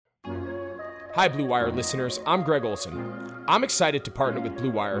Hi, Blue Wire listeners. I'm Greg Olson. I'm excited to partner with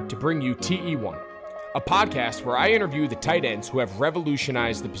Blue Wire to bring you TE1, a podcast where I interview the tight ends who have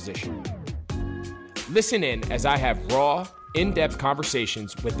revolutionized the position. Listen in as I have raw, in-depth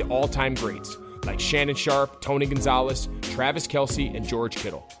conversations with the all-time greats like Shannon Sharpe, Tony Gonzalez, Travis Kelce, and George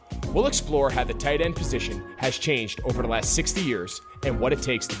Kittle. We'll explore how the tight end position has changed over the last 60 years and what it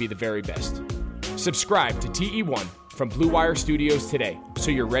takes to be the very best. Subscribe to TE1 from Blue Wire Studios today so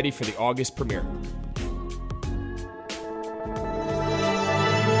you're ready for the August premiere.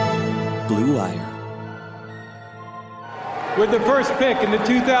 Blue Wire. With the first pick in the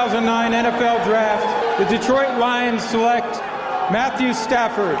 2009 NFL Draft, the Detroit Lions select Matthew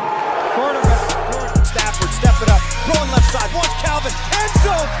Stafford, quarterback. Stafford, step it up, throwing left side, watch Calvin, end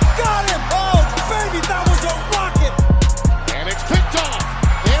zone, got him! Oh, baby, that was a rocket! And it's picked off,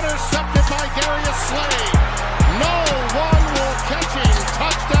 intercepted by Darius Slay. No one will catch him,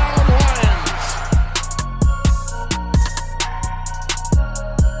 touchdown Lions.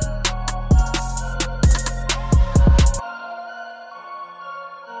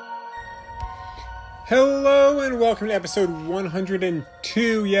 Hello and welcome to episode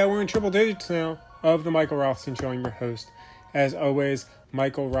 102. Yeah, we're in triple digits now of the Michael Rothstein Show. I'm your host, as always,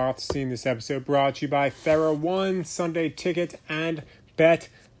 Michael Rothstein. This episode brought to you by Thera1, Sunday Ticket, and Bet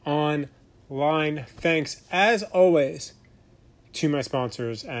Online. Thanks, as always, to my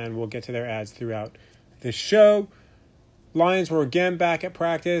sponsors, and we'll get to their ads throughout the show. Lions were again back at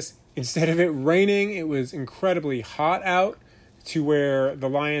practice. Instead of it raining, it was incredibly hot out, to where the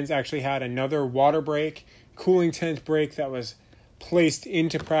Lions actually had another water break, cooling tent break that was placed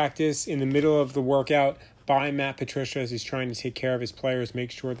into practice in the middle of the workout by Matt Patricia as he's trying to take care of his players,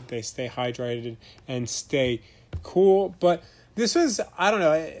 make sure that they stay hydrated and stay cool. But this was, I don't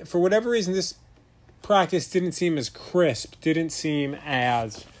know, for whatever reason, this practice didn't seem as crisp, didn't seem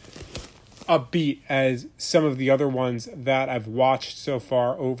as upbeat as some of the other ones that I've watched so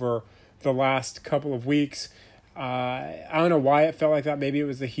far over the last couple of weeks. I don't know why it felt like that. Maybe it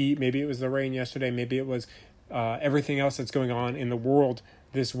was the heat. Maybe it was the rain yesterday. Maybe it was everything else that's going on in the world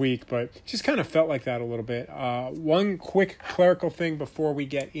this week. But it just kind of felt like that a little bit. One quick clerical thing before we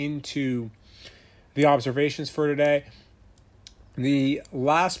get into the observations for today. The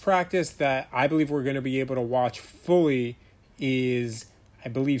last practice that I believe we're going to be able to watch fully is, I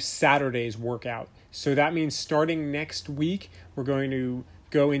believe, Saturday's workout. So that means starting next week, we're going to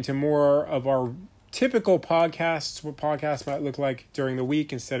go into more of our typical podcasts, what podcasts might look like during the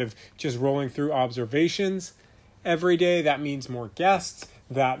week instead of just rolling through observations every day. That means more guests.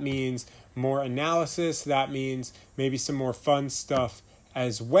 That means more analysis. That means maybe some more fun stuff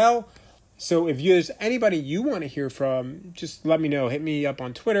as well. So if there's anybody you want to hear from, just let me know. Hit me up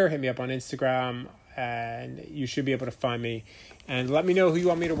on Twitter, hit me up on Instagram, and you should be able to find me. And let me know who you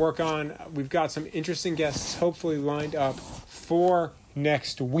want me to work on. We've got some interesting guests hopefully lined up for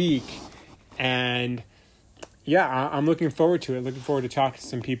next week. And yeah, I'm looking forward to it. Looking forward to talking to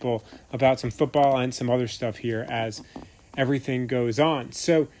some people about some football and some other stuff here as everything goes on.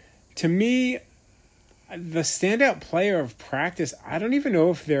 So to me, the standout player of practice, I don't even know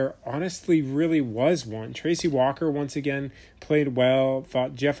if there honestly really was one. Tracy Walker once again played well.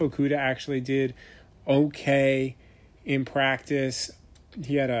 Thought Jeff Okudah actually did okay in practice.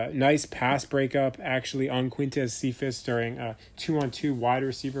 He had a nice pass breakup actually on Quintez Cephas during a 2-on-2 wide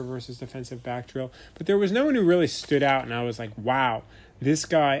receiver versus defensive back drill. But there was no one who really stood out, and I was like, wow, this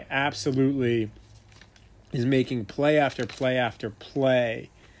guy absolutely is making play after play after play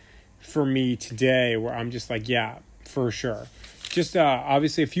for me today, where I'm just like, yeah, for sure. Just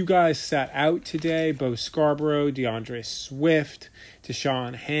obviously a few guys sat out today. Bo Scarborough, DeAndre Swift,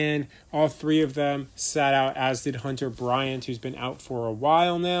 Deshaun Hand. All three of them sat out, as did Hunter Bryant, who's been out for a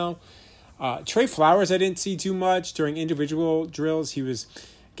while now. Trey Flowers I didn't see too much. During individual drills, he was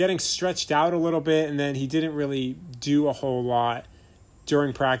getting stretched out a little bit, and then he didn't really do a whole lot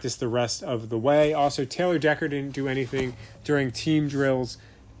during practice the rest of the way. Also, Taylor Decker didn't do anything during team drills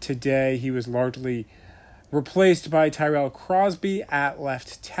today. He was largely replaced by Tyrell Crosby at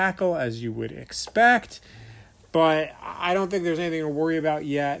left tackle, as you would expect. But I don't think there's anything to worry about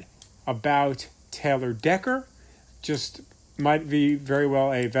yet about Taylor Decker. Just might be very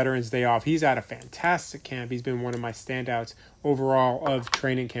well a Veterans Day off. He's at a fantastic camp. He's been one of my standouts overall of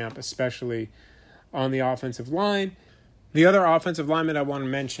training camp, especially on the offensive line. The other offensive lineman I want to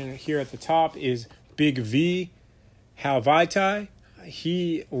mention here at the top is Big V, Hal Vaitai.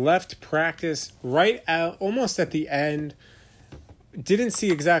 He left practice right out, almost at the end. Didn't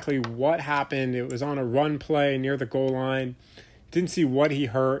see exactly what happened. It was on a run play near the goal line. Didn't see what he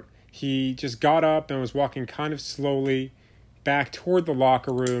hurt. He just got up and was walking kind of slowly back toward the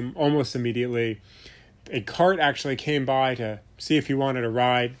locker room almost immediately. A cart actually came by to see if he wanted a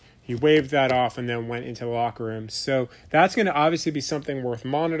ride. He waved that off and then went into the locker room. So that's going to obviously be something worth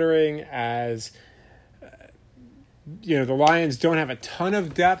monitoring, as the Lions don't have a ton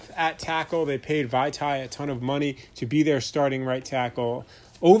of depth at tackle. They paid Vaitai a ton of money to be their starting right tackle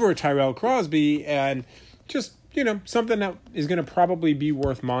over Tyrell Crosby, and just, something that is going to probably be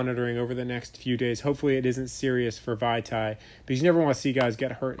worth monitoring over the next few days. Hopefully it isn't serious for Vaitai, because you never want to see guys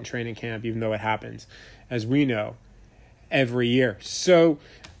get hurt in training camp, even though it happens, as we know, every year. So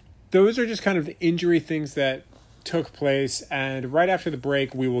those are just kind of the injury things that took place, and right after the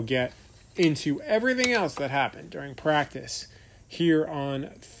break, we will get into everything else that happened during practice here on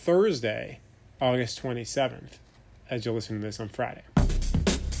Thursday, August 27th, as you'll listen to this on Friday.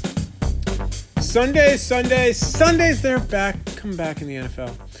 Sundays, they're back. Come back in the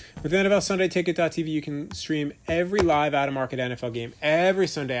NFL. With NFL Sunday Ticket.tv, you can stream every live out-of-market NFL game every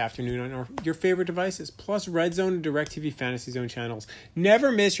Sunday afternoon on your favorite devices, plus Red Zone and DirecTV Fantasy Zone channels.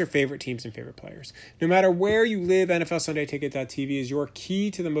 Never miss your favorite teams and favorite players. No matter where you live, NFL Sunday Ticket.tv is your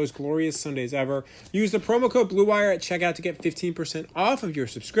key to the most glorious Sundays ever. Use the promo code BlueWire at checkout to get 15% off of your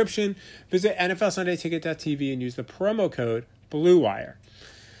subscription. Visit NFL Sunday Ticket.tv and use the promo code BlueWire.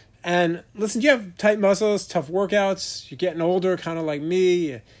 And listen, you have tight muscles, tough workouts, you're getting older, kind of like me,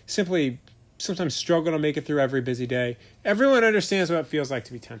 you simply sometimes struggle to make it through every busy day. Everyone understands what it feels like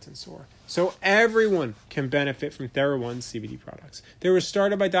to be tense and sore. So everyone can benefit from TheraOne's CBD products. They were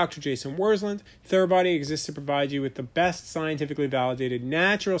started by Dr. Jason Wersland. TheraBody exists to provide you with the best scientifically validated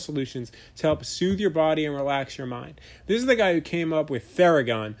natural solutions to help soothe your body and relax your mind. This is the guy who came up with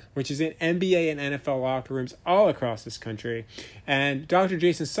Theragun, which is in NBA and NFL locker rooms all across this country. And Dr.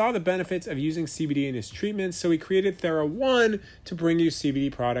 Jason saw the benefits of using CBD in his treatments, so he created TheraOne to bring you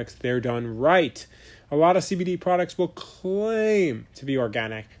CBD products. They're done right. A lot of CBD products will claim to be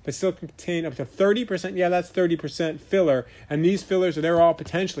organic, but still contain up to 30%, that's 30% filler, and these fillers, they're all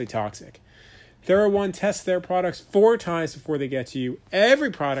potentially toxic. TheraOne tests their products 4 times before they get to you. Every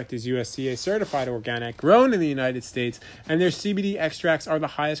product is USDA certified organic, grown in the United States, and their CBD extracts are the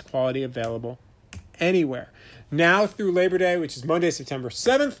highest quality available anywhere. Now through Labor Day, which is Monday, September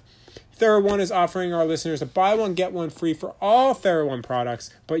 7th, TheraOne is offering our listeners a buy one, get one free for all TheraOne products,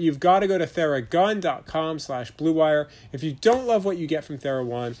 but you've got to go to theragun.com/BlueWire. If you don't love what you get from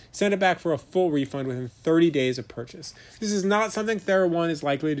TheraOne, send it back for a full refund within 30 days of purchase. This is not something TheraOne is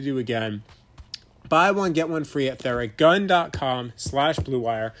likely to do again. Buy one, get one free at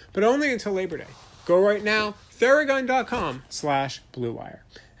theragun.com/BlueWire, but only until Labor Day. Go right now, theragun.com/BlueWire.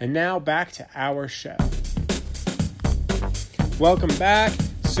 And now back to our show. Welcome back.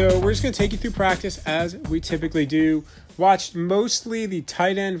 So we're just going to take you through practice as we typically do. Watched mostly the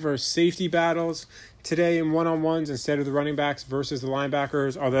tight end versus safety battles today in one-on-ones instead of the running backs versus the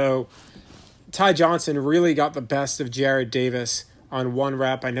linebackers, although Ty Johnson really got the best of Jared Davis on one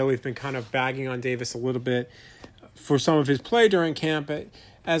rep. I know we've been kind of bagging on Davis a little bit for some of his play during camp, but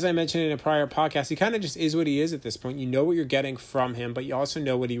as I mentioned in a prior podcast, he kind of just is what he is at this point. You know what you're getting from him, but you also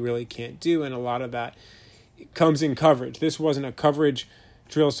know what he really can't do, and a lot of that comes in coverage. This wasn't a coverage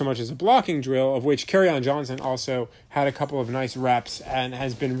drill so much as a blocking drill, of which Kerryon Johnson also had a couple of nice reps and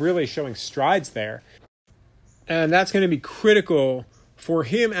has been really showing strides there. And that's going to be critical for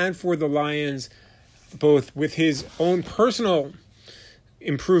him and for the Lions, both with his own personal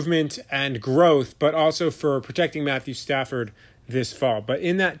improvement and growth, but also for protecting Matthew Stafford this fall. But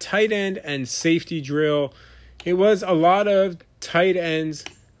in that tight end and safety drill, it was a lot of tight ends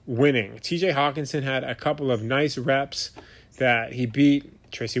winning. TJ Hawkinson had a couple of nice reps that he beat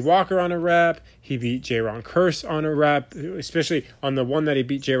Tracy Walker on a rep. He beat Jaron Kearse on a rep, especially on the one that he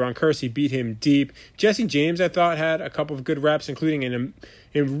beat Jaron Kearse. He beat him deep. Jesse James, I thought, had a couple of good reps, including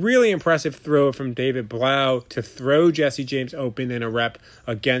a really impressive throw from David Blau to throw Jesse James open in a rep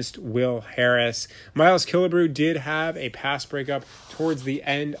against Will Harris. Miles Killebrew did have a pass breakup towards the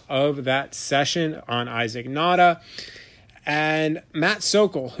end of that session on Isaac Nauta. And Matt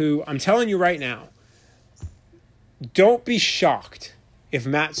Sokol, who I'm telling you right now, don't be shocked if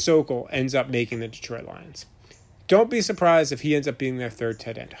Matt Sokol ends up making the Detroit Lions. Don't be surprised if he ends up being their third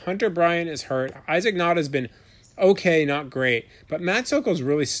tight end. Hunter Bryant is hurt. Isaac Nauta has been okay, not great. But Matt Sokol's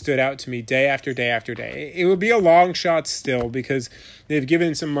really stood out to me day after day after day. It would be a long shot still because they've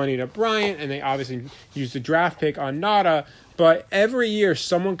given some money to Bryant and they obviously used the draft pick on Nauta. But every year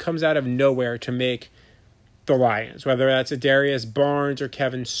someone comes out of nowhere to make the Lions, whether that's Adarius Barnes or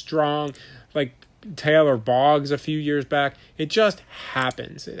Kevin Strong, like Taylor Boggs a few years back. It just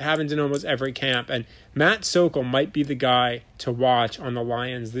happens. It happens in almost every camp. And Matt Sokol might be the guy to watch on the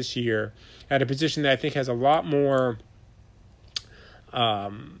Lions this year at a position that I think has a lot more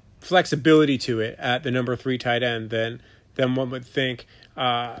flexibility to it at the number 3 tight end than one would think.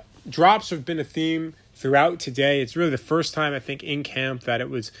 Drops have been a theme throughout today. It's really the first time I think in camp that it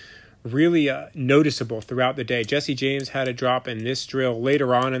was really noticeable throughout the day. Jesse James had a drop in this drill.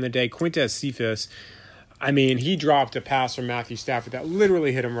 Later on in the day, Quintez Cephas, I mean, he dropped a pass from Matthew Stafford that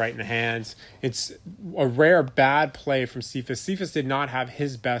literally hit him right in the hands. It's a rare bad play from Cephas. Cephas did not have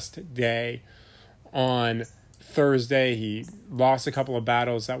his best day on Thursday. He lost a couple of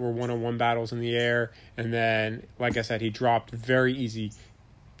battles that were one-on-one battles in the air. And then, like I said, he dropped a very easy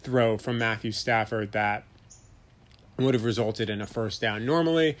throw from Matthew Stafford that would have resulted in a first down.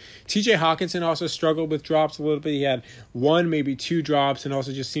 Normally, TJ Hawkinson also struggled with drops a little bit. He had 1, maybe 2 drops, and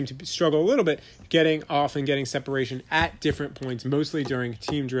also just seemed to struggle a little bit getting off and getting separation at different points, mostly during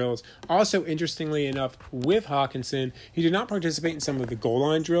team drills. Also, interestingly enough, with Hawkinson, he did not participate in some of the goal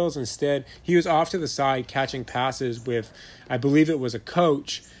line drills. Instead, he was off to the side catching passes with, I believe it was a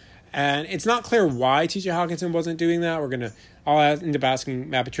coach. And it's not clear why TJ Hawkinson wasn't doing that. I'll end up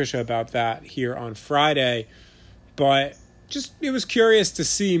asking Matt Patricia about that here on Friday. But just, it was curious to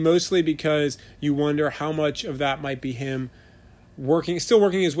see, mostly because you wonder how much of that might be him still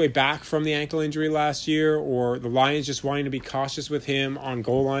working his way back from the ankle injury last year, or the Lions just wanting to be cautious with him on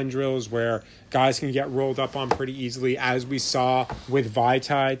goal line drills where guys can get rolled up on pretty easily, as we saw with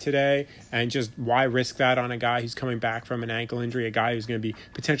Vaitai today, and just why risk that on a guy who's coming back from an ankle injury, a guy who's going to be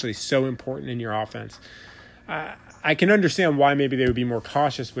potentially so important in your offense. I can understand why maybe they would be more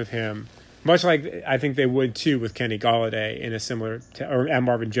cautious with him, much like I think they would too with Kenny Golladay in a similar, and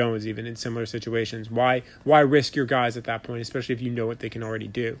Marvin Jones even in similar situations. Why risk your guys at that point, especially if you know what they can already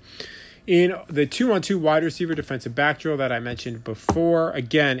do? In the 2-on-2 wide receiver defensive back drill that I mentioned before,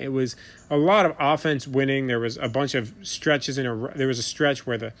 again, it was a lot of offense winning. There was a bunch of stretches there was a stretch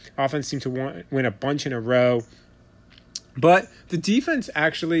where the offense seemed to win a bunch in a row, but the defense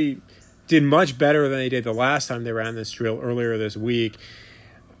actually did much better than they did the last time they ran this drill earlier this week.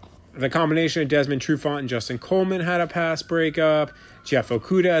 The combination of Desmond Trufant and Justin Coleman had a pass breakup. Jeff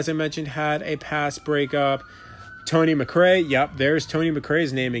Okudah, as I mentioned, had a pass breakup. Tony McRae, yep, there's Tony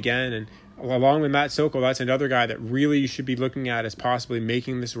McRae's name again. And along with Matt Sokol, that's another guy that really you should be looking at as possibly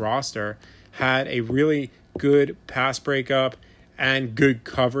making this roster. Had a really good pass breakup and good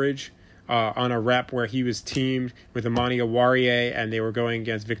coverage on a rep where he was teamed with Amani Oruwariye, and they were going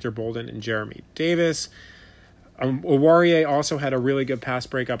against Victor Bolden and Jeremy Davis. Oruwariye also had a really good pass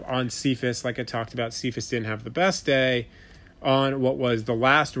breakup on Cephas. Like I talked about, Cephas didn't have the best day on what was the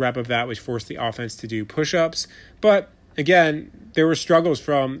last rep of that, which forced the offense to do push-ups. But again, there were struggles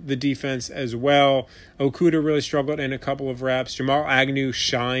from the defense as well. Okudah really struggled in a couple of reps. Jamal Agnew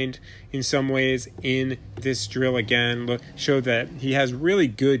shined in some ways in this drill again. Showed that he has really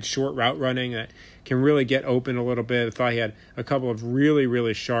good short route running that can really get open a little bit. I thought he had a couple of really,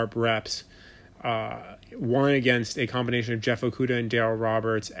 really sharp reps. One against a combination of Jeff Okudah and Darryl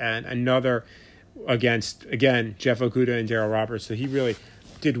Roberts, and another against, again, Jeff Okudah and Darryl Roberts. So he really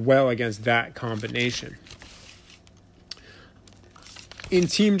did well against that combination. In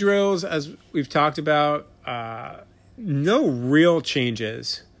team drills, as we've talked about, no real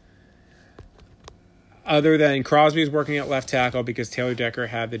changes other than Crosby is working at left tackle because Taylor Decker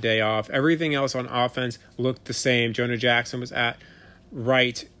had the day off. Everything else on offense looked the same. Jonah Jackson was at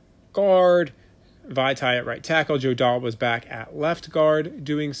right guard. Vaitai at right tackle. Joe Dahl was back at left guard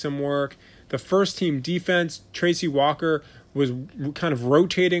doing some work. The first team defense, Tracy Walker was kind of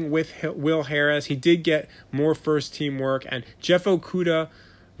rotating with Will Harris. He did get more first team work, and Jeff Okudah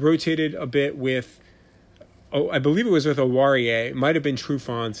rotated a bit with, I believe it was with Oruwariye. It might have been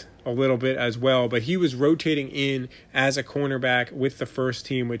Trufant a little bit as well, but he was rotating in as a cornerback with the first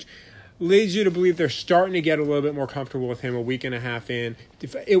team, which leads you to believe they're starting to get a little bit more comfortable with him a week and a half in.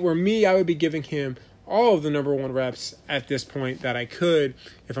 If it were me, I would be giving him all of the number 1 reps at this point that I could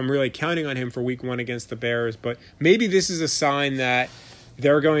if I'm really counting on him for week 1 against the Bears. But maybe this is a sign that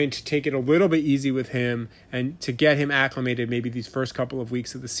they're going to take it a little bit easy with him and to get him acclimated maybe these first couple of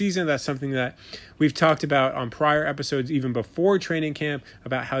weeks of the season. That's something that we've talked about on prior episodes, even before training camp,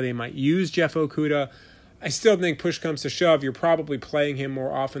 about how they might use Jeff Okudah. I still think push comes to shove, you're probably playing him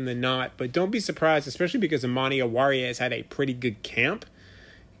more often than not, but don't be surprised, especially because Amani Oruwariye has had a pretty good camp,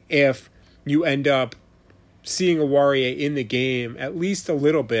 if you end up seeing Oruwariye in the game at least a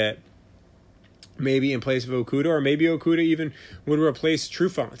little bit, maybe in place of Okudah, or maybe Okudah even would replace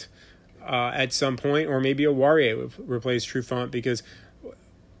Trufant at some point, or maybe Oruwariye would replace Trufant, because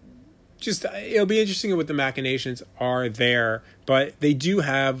just it'll be interesting what the machinations are there, but they do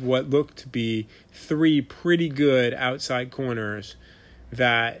have what look to be 3 pretty good outside corners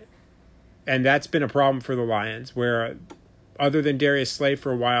and that's been a problem for the Lions, where other than Darius Slay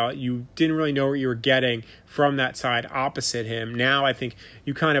for a while, you didn't really know what you were getting from that side opposite him. Now I think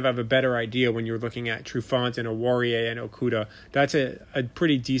you kind of have a better idea when you're looking at Trufant and Oruwariye and Okudah. That's a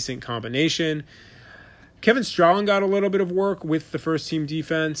pretty decent combination. Kevin Strong got a little bit of work with the first-team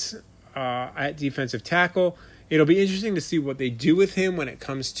defense at defensive tackle. It'll be interesting to see what they do with him when it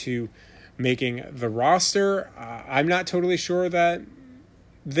comes to making the roster. I'm not totally sure that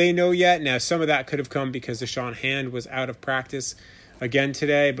they know yet. Now, some of that could have come because Deshaun Hand was out of practice again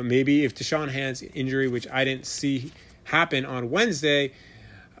today, but maybe if Deshaun Hand's injury, which I didn't see happen on Wednesday,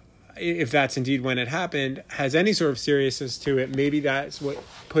 if that's indeed when it happened, has any sort of seriousness to it, maybe that's what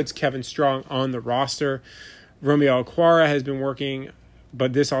puts Kevin Strong on the roster. Romeo Okwara has been working,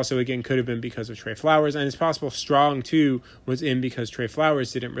 but this also, again, could have been because of Trey Flowers, and it's possible Strong, too, was in because Trey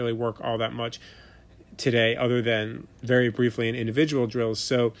Flowers didn't really work all that much today, other than very briefly in individual drills.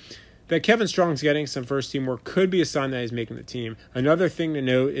 So that Kevin Strong's getting some first-team work could be a sign that he's making the team. Another thing to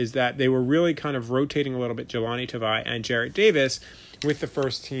note is that they were really kind of rotating a little bit Jelani Tavai and Jarrett Davis with the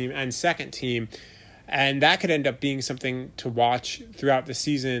first team and second team, and that could end up being something to watch throughout the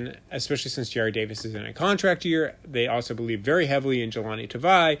season, especially since Jarrett Davis is in a contract year. They also believe very heavily in Jelani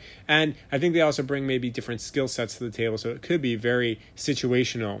Tavai, and I think they also bring maybe different skill sets to the table, so it could be very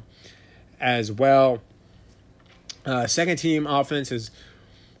situational as well. Second team offense is,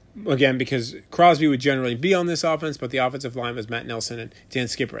 again, because Crosby would generally be on this offense, but the offensive line was Matt Nelson and Dan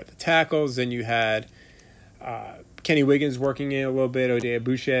Skipper at the tackles. Then you had Kenny Wiggins working in a little bit, Oday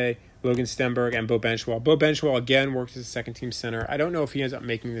Abouche, Logan Stenberg, and Bo Benchwall. Bo Benchwall, again, worked as a second-team center. I don't know if he ends up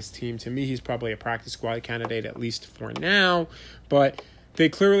making this team. To me, he's probably a practice squad candidate, at least for now. But they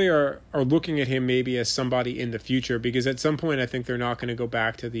clearly are looking at him maybe as somebody in the future, because at some point I think they're not going to go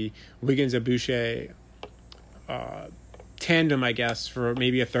back to the Wiggins-Abouche tandem, I guess, for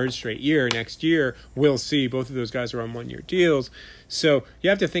maybe a third straight year next year. We'll see. Both of those guys are on one-year deals. So you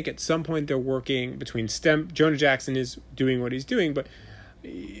have to think at some point they're working between Jonah Jackson is doing what he's doing, but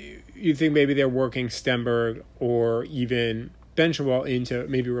you think maybe they're working Stenberg or even Benchwall in to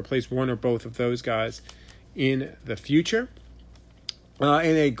maybe replace one or both of those guys in the future.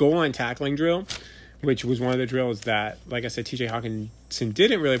 In a goal line tackling drill, which was one of the drills that, like I said, TJ Hawkinson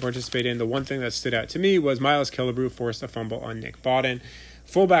didn't really participate in. The one thing that stood out to me was Miles Killebrew forced a fumble on Nick Bodden.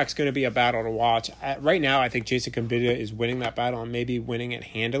 Fullback's going to be a battle to watch. Right now, I think Jason Kambida is winning that battle and maybe winning it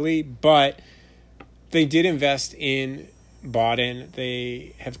handily, but they did invest in Bodden.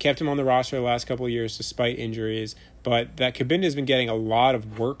 They have kept him on the roster the last couple of years despite injuries, but that Kambida has been getting a lot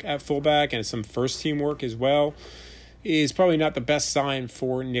of work at fullback and some first-team work as well is probably not the best sign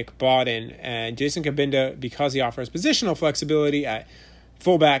for Nick Bodden. And Jason Kambida, because he offers positional flexibility at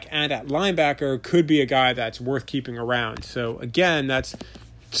fullback and at linebacker, could be a guy that's worth keeping around. So again, that's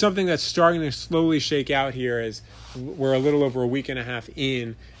something that's starting to slowly shake out here as we're a little over a week and a half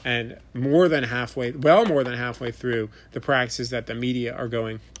in and more than halfway through the practices that the media are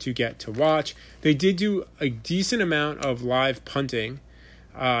going to get to watch. They did do a decent amount of live punting.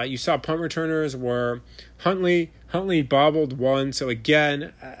 You saw punt returners were Huntley bobbled one. So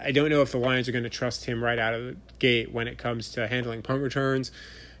again, I don't know if the Lions are going to trust him right out of the gate when it comes to handling punt returns.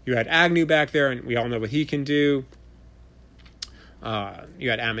 You had Agnew back there, and we all know what he can do. You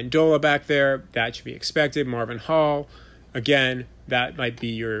had Amendola back there. That should be expected. Marvin Hall, again, that might be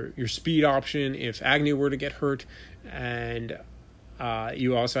your speed option if Agnew were to get hurt. And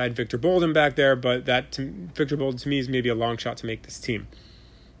you also had Victor Bolden back there, but Victor Bolden to me is maybe a long shot to make this team.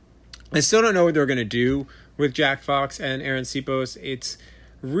 I still don't know what they're going to do with Jack Fox and Aaron Sipos. It's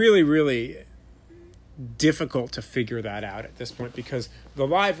really, really difficult to figure that out at this point because the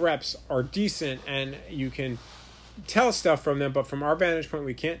live reps are decent and you can tell stuff from them, but from our vantage point,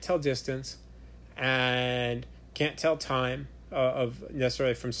 we can't tell distance and can't tell time of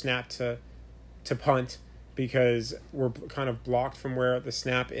necessarily from snap to punt because we're kind of blocked from where the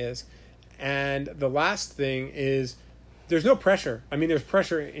snap is. And the last thing is there's no pressure. I mean, there's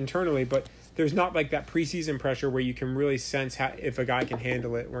pressure internally, but there's not like that preseason pressure where you can really sense if a guy can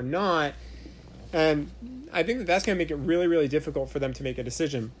handle it or not. And I think that's going to make it really, really difficult for them to make a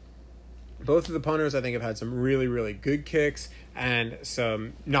decision. Both of the punters, I think, have had some really, really good kicks and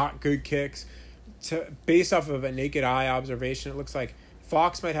some not good kicks. Based off of a naked eye observation, it looks like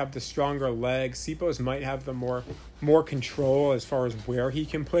Fox might have the stronger leg. Sipos might have the more control as far as where he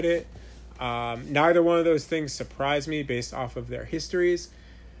can put it. Neither one of those things surprise me based off of their histories.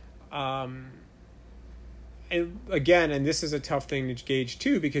 And this is a tough thing to gauge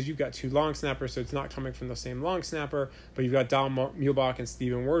too because you've got two long snappers, so it's not coming from the same long snapper, but you've got Dom Muhlbach and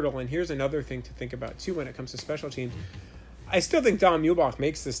Steven Wirtel. And here's another thing to think about too when it comes to special teams. I still think Dom Muhlbach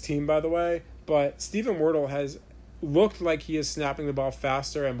makes this team, by the way, but Steven Wirtel has looked like he is snapping the ball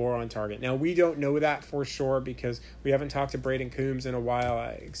faster and more on target. Now, we don't know that for sure because we haven't talked to Braden Coombs in a while.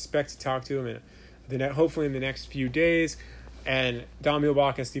 I expect to talk to him hopefully in the next few days. And Don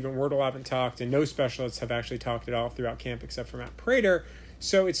Muhlbach and Stephen Wordle haven't talked, and no specialists have actually talked at all throughout camp except for Matt Prater.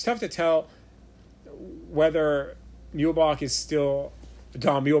 So it's tough to tell whether Muhlbach is still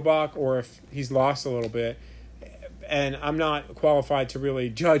Don Muhlbach or if he's lost a little bit. And I'm not qualified to really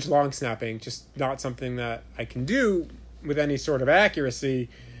judge long snapping, just not something that I can do with any sort of accuracy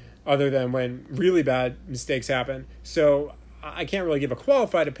other than when really bad mistakes happen. So I can't really give a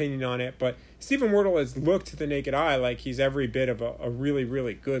qualified opinion on it, but Stephen Wordle has looked to the naked eye like he's every bit of a really,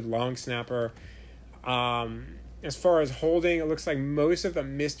 really good long snapper. As far as holding, it looks like most of the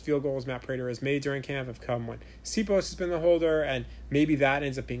missed field goals Matt Prater has made during camp have come when Sipos has been the holder, and maybe that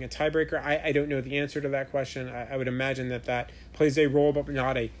ends up being a tiebreaker. I don't know the answer to that question. I would imagine that plays a role, but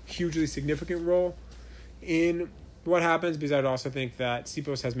not a hugely significant role in what happens, because I would also think that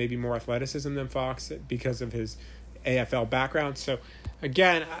Sipos has maybe more athleticism than Fox because of his AFL background. So,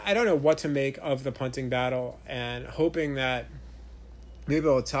 again, I don't know what to make of the punting battle, and hoping that maybe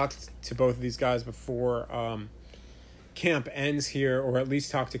I'll talk to both of these guys before camp ends here, or at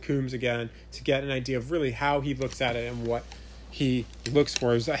least talk to Coombs again to get an idea of really how he looks at it and what he looks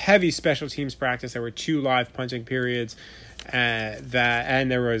for. It was a heavy special teams practice. There were 2 live punting periods, and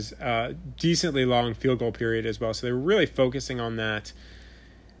there was a decently long field goal period as well. So they were really focusing on that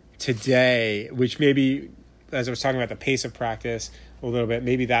today, which maybe, as I was talking about the pace of practice a little bit,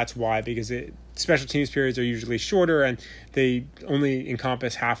 maybe that's why, because special teams periods are usually shorter and they only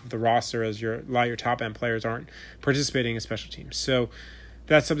encompass half of the roster, as a lot of your top end players aren't participating in special teams. So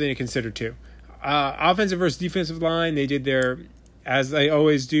that's something to consider too. Offensive versus defensive line, they did as they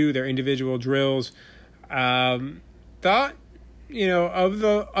always do, their individual drills. Thought, of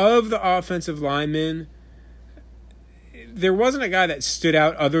the offensive linemen, there wasn't a guy that stood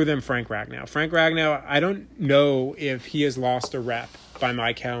out other than Frank Ragnow. Frank Ragnow, I don't know if he has lost a rep by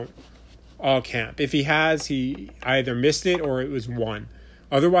my count all camp. If he has, he either missed it or it was one.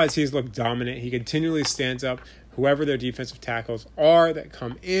 Otherwise, he's looked dominant. He continually stands up whoever their defensive tackles are that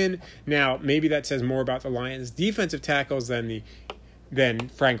come in. Now, maybe that says more about the Lions' defensive tackles than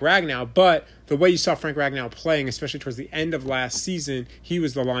Frank Ragnow, but the way you saw Frank Ragnow playing, especially towards the end of last season, he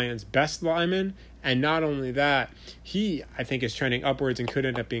was the Lions' best lineman. And not only that, he, I think, is trending upwards and could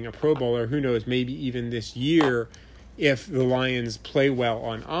end up being a Pro Bowler. Who knows, maybe even this year if the Lions play well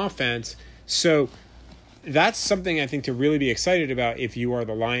on offense. So that's something I think to really be excited about if you are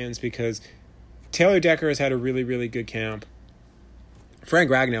the Lions, because Taylor Decker has had a really, really good camp.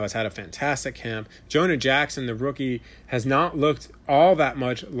 Frank Ragnow has had a fantastic camp. Jonah Jackson, the rookie, has not looked all that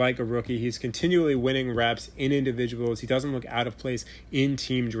much like a rookie. He's continually winning reps in individuals. He doesn't look out of place in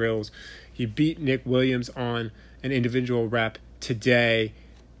team drills. He beat Nick Williams on an individual rep today.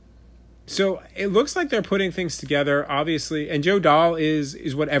 So it looks like they're putting things together, obviously. And Joe Dahl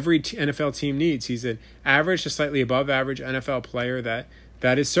is what every NFL team needs. He's an average to slightly above average NFL player that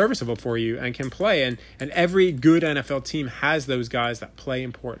is serviceable for you and can play. And every good NFL team has those guys that play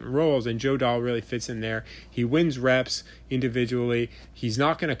important roles, and Joe Dahl really fits in there. He wins reps individually. He's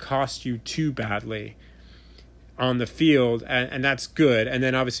not going to cost you too badly on the field, and that's good. And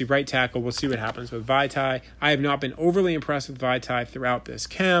then obviously right tackle, we'll see what happens with Vaitai. I have not been overly impressed with Vaitai throughout this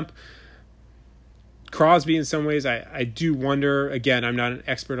camp. Crosby, in some ways, I do wonder, again, I'm not an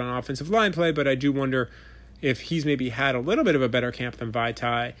expert on offensive line play, but I do wonder if he's maybe had a little bit of a better camp than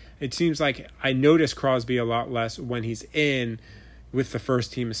Vaitai. It seems like I notice Crosby a lot less when he's in with the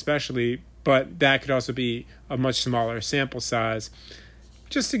first team especially, but that could also be a much smaller sample size.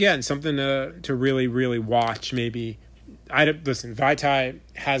 Just, again, something to really, really watch maybe. Listen, Vaitai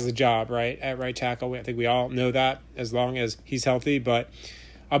has the job, right, at right tackle. I think we all know that as long as he's healthy, but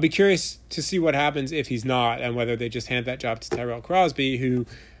I'll be curious to see what happens if he's not, and whether they just hand that job to Tyrell Crosby, who,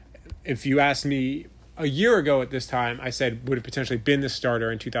 if you asked me a year ago at this time, I said would have potentially been the starter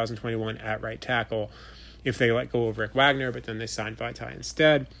in 2021 at right tackle if they let go of Rick Wagner, but then they signed Vaitai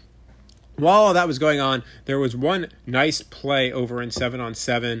instead. While all that was going on, there was one nice play over in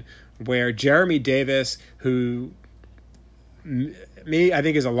 7-on-7 where Jeremy Davis, who I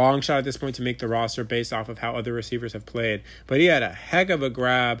think is a long shot at this point to make the roster based off of how other receivers have played, but he had a heck of a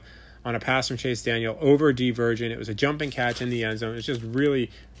grab on a pass from Chase Daniel over D Virgin. It was a jumping catch in the end zone. It was just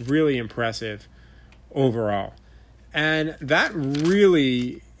really, really impressive overall. And that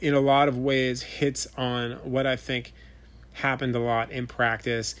really, in a lot of ways, hits on what I think happened a lot in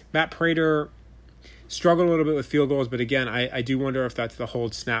practice. Matt Prater struggled a little bit with field goals, but again, I do wonder if that's the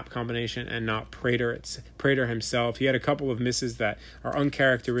hold snap combination and not Prater. It's Prater himself. He had a couple of misses that are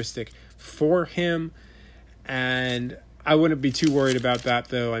uncharacteristic for him. And I wouldn't be too worried about that,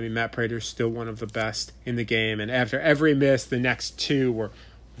 though. I mean, Matt Prater's still one of the best in the game. And after every miss, the next two were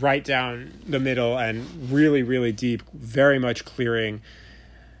right down the middle and really, really deep, very much clearing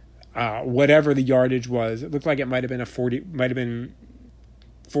whatever the yardage was. It looked like it might have been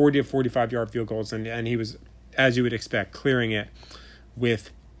 40 to 45 yard field goals. And he was, as you would expect, clearing it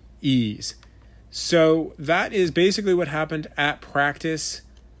with ease. So that is basically what happened at practice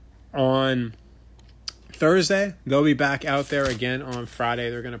on Thursday. They'll be back out there again on Friday.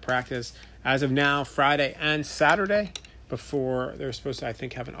 They're going to practice as of now Friday and Saturday before they're supposed to, I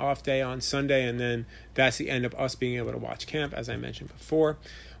think, have an off day on Sunday. And then that's the end of us being able to watch camp, as I mentioned before.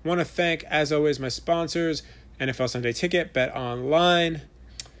 I want to thank, as always, my sponsors, NFL Sunday Ticket, Bet Online,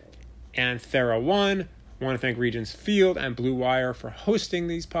 and TheraOne. I want to thank Regents Field and Blue Wire for hosting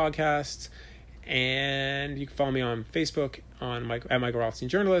these podcasts. And you can follow me on Facebook at Michael Rothstein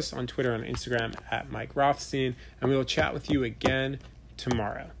Journalist, on Twitter and Instagram at Mike Rothstein, and we will chat with you again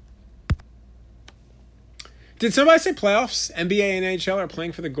tomorrow. Did somebody say playoffs? NBA and NHL are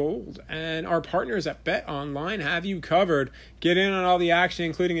playing for the gold, and our partners at Bet Online have you covered. Get in on all the action,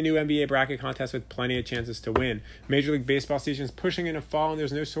 including a new NBA bracket contest with plenty of chances to win. Major League Baseball season is pushing into fall, and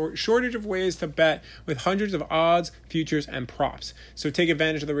there's no shortage of ways to bet with hundreds of odds, futures, and props. So take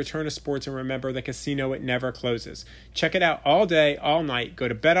advantage of the return of sports and remember the casino, it never closes. Check it out all day, all night. Go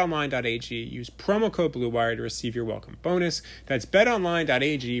to betonline.ag. Use promo code BlueWire to receive your welcome bonus. That's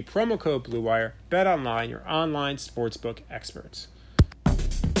betonline.ag, promo code BlueWire. Bet Online, your online sportsbook experts.